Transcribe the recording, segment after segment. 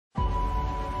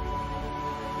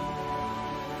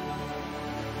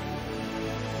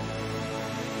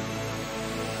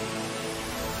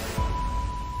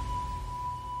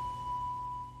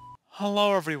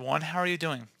Hello everyone, how are you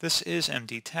doing? This is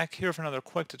MD Tech here for another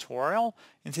quick tutorial.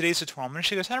 In today's tutorial, I'm going to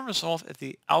show you guys how to resolve if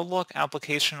the Outlook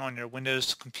application on your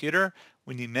Windows computer,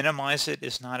 when you minimize it,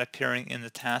 is not appearing in the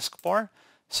taskbar.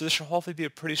 So this should hopefully be a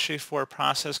pretty straightforward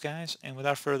process, guys, and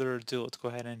without further ado, let's go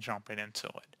ahead and jump right into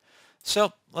it.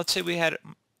 So let's say we had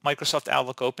Microsoft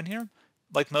Outlook open here.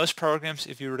 Like most programs,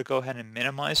 if you were to go ahead and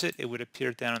minimize it, it would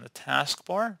appear down in the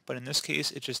taskbar, but in this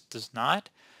case, it just does not.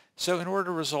 So in order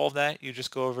to resolve that, you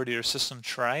just go over to your system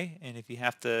tray, and if you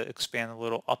have to expand the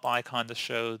little up icon to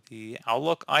show the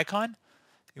Outlook icon,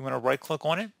 you want to right click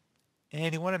on it,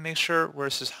 and you want to make sure where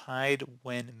it says hide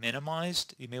when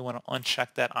minimized, you may want to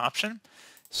uncheck that option.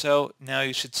 So now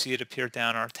you should see it appear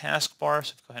down our taskbar.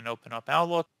 So if you go ahead and open up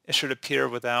Outlook, it should appear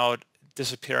without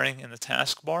disappearing in the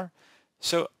taskbar.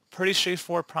 So pretty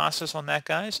straightforward process on that,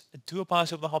 guys. I do hope I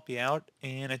was able to help you out,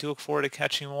 and I do look forward to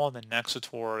catching you all in the next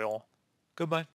tutorial. Goodbye.